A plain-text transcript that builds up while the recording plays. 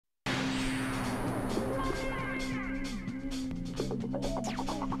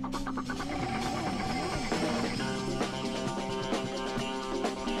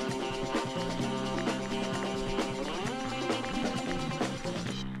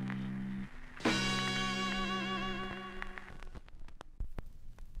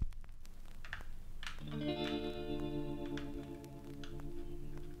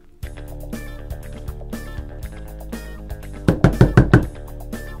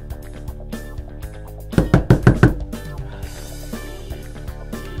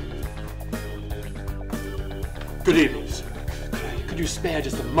Good evening, sir. Could you spare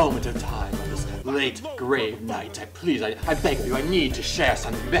just a moment of time on this late, grave night? I beg of you, I need to share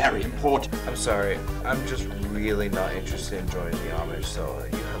something very important. I'm sorry, I'm just really not interested in joining the Amish, so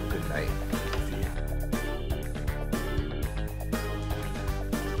you have a good night.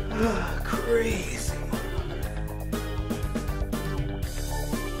 Crazy.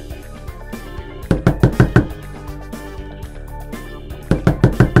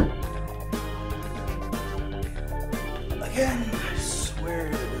 Again, I swear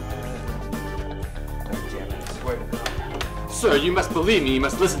to God. God damn it, I swear to God. Sir, you must believe me, you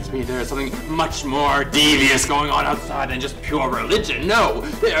must listen to me. There is something much more devious going on outside than just pure religion. No,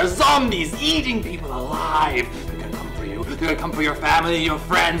 there are zombies eating people alive. They're gonna come for you. They're gonna come for your family, your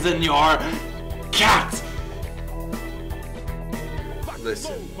friends, and your cat.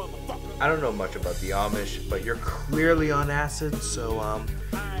 Listen, I don't know much about the Amish, but you're clearly on acid, so,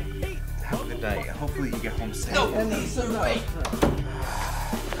 have a good night. Hopefully you get home safe. No, wait.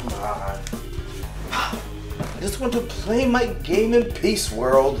 Come on. I just want to play my game in peace,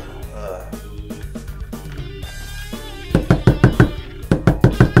 world.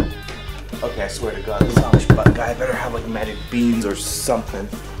 Okay, I swear to God, this Amish butt guy better have like magic beans or something.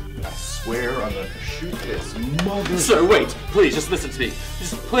 I swear I'm gonna shoot this mother. Sir, wait. Please, just listen to me.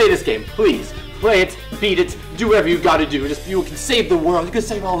 Just play this game, please. Play it, beat it, do whatever you gotta do. You can save the world. You can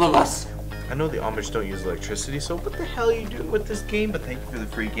save all of us. I know the Amish don't use electricity, so what the hell are you doing with this game? But thank you for the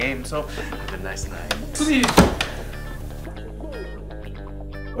free game, so have a nice night. Please.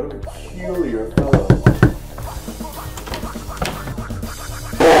 What a peculiar fellow.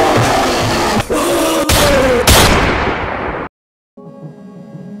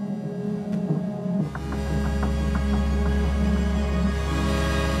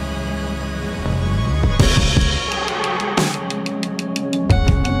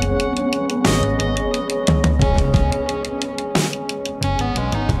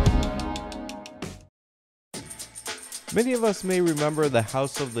 Many of us may remember the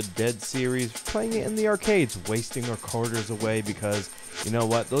House of the Dead series, playing it in the arcades, wasting our quarters away because, you know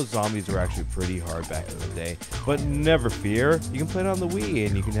what, those zombies were actually pretty hard back in the day. But never fear, you can play it on the Wii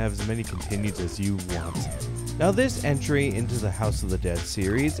and you can have as many continues as you want. Now this entry into the House of the Dead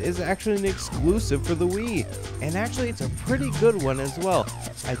series is actually an exclusive for the Wii, and actually it's a pretty good one as well.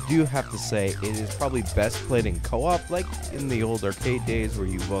 I do have to say, it is probably best played in co-op, like in the old arcade days where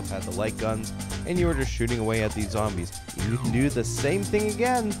you both had the light guns and you were just shooting away at these zombies. You can do the same thing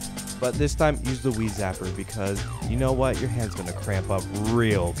again, but this time use the Wii Zapper because you know what, your hand's gonna cramp up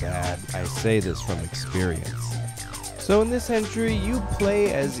real bad. I say this from experience. So in this entry, you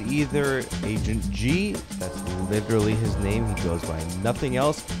play as either Agent G, that's literally his name, he goes by nothing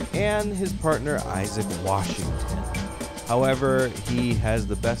else, and his partner Isaac Washington. However, he has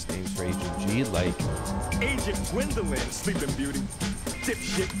the best names for Agent G, like Agent Gwendolyn, Sleeping Beauty,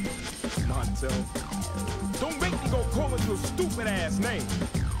 Dipshit, Montel. Don't make me go call it your stupid ass name.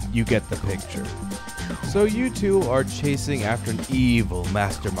 You get the picture. So you two are chasing after an evil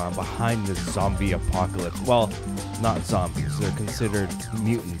mastermind behind the zombie apocalypse. Well, not zombies, they're considered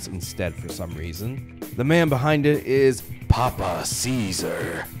mutants instead for some reason. The man behind it is Papa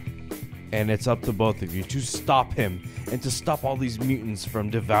Caesar. And it's up to both of you to stop him and to stop all these mutants from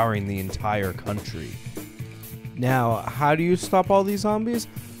devouring the entire country. Now, how do you stop all these zombies?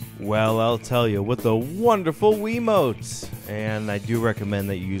 Well, I'll tell you, with the wonderful Wiimotes. And I do recommend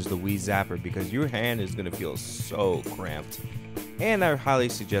that you use the Wii Zapper because your hand is going to feel so cramped. And I highly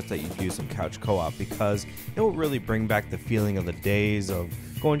suggest that you do some couch co-op because it will really bring back the feeling of the days of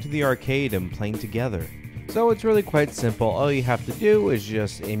going to the arcade and playing together. So it's really quite simple. All you have to do is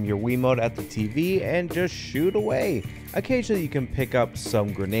just aim your Wiimote at the TV and just shoot away. Occasionally you can pick up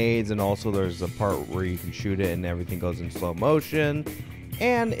some grenades, and also there's a part where you can shoot it and everything goes in slow motion.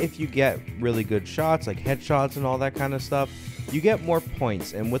 And if you get really good shots, like headshots and all that kind of stuff, you get more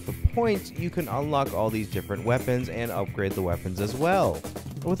points. And with the points, you can unlock all these different weapons and upgrade the weapons as well.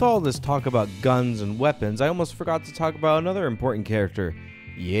 With all this talk about guns and weapons, I almost forgot to talk about another important character.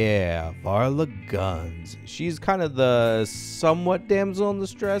 Yeah, Varla Guns. She's kind of the somewhat damsel in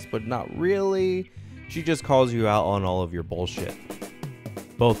distress, but not really. She just calls you out on all of your bullshit.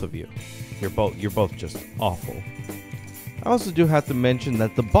 Both of you. You're both just awful. I also do have to mention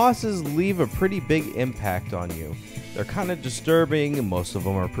that the bosses leave a pretty big impact on you. They're kind of disturbing, most of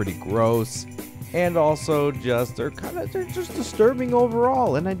them are pretty gross, and also they're just disturbing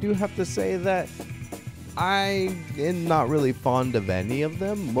overall. And I do have to say that I am not really fond of any of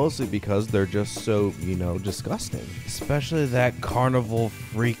them, mostly because they're just so, disgusting. Especially that carnival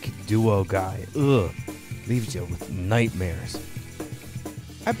freak duo guy. Ugh, leaves you with nightmares.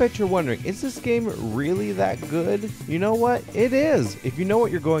 I bet you're wondering, is this game really that good? You know what? It is. If you know what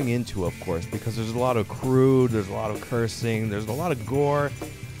you're going into, of course, because there's a lot of crude, there's a lot of cursing, there's a lot of gore,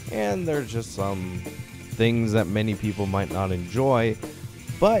 and there's just some things that many people might not enjoy.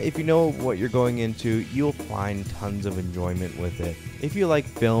 But if you know what you're going into, you'll find tons of enjoyment with it. If you like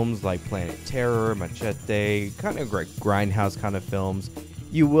films like Planet Terror, Machete, kind of grindhouse kind of films,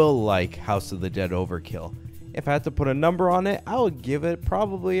 you will like House of the Dead Overkill. If I had to put a number on it, I would give it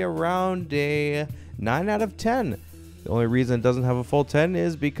probably around a 9 out of 10. The only reason it doesn't have a full 10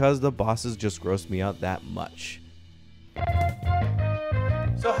 is because the bosses just gross me out that much.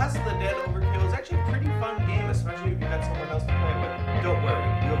 So House of the Dead Overkill is actually a pretty fun game, especially if you got someone else to play with. Don't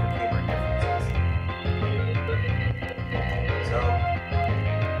worry,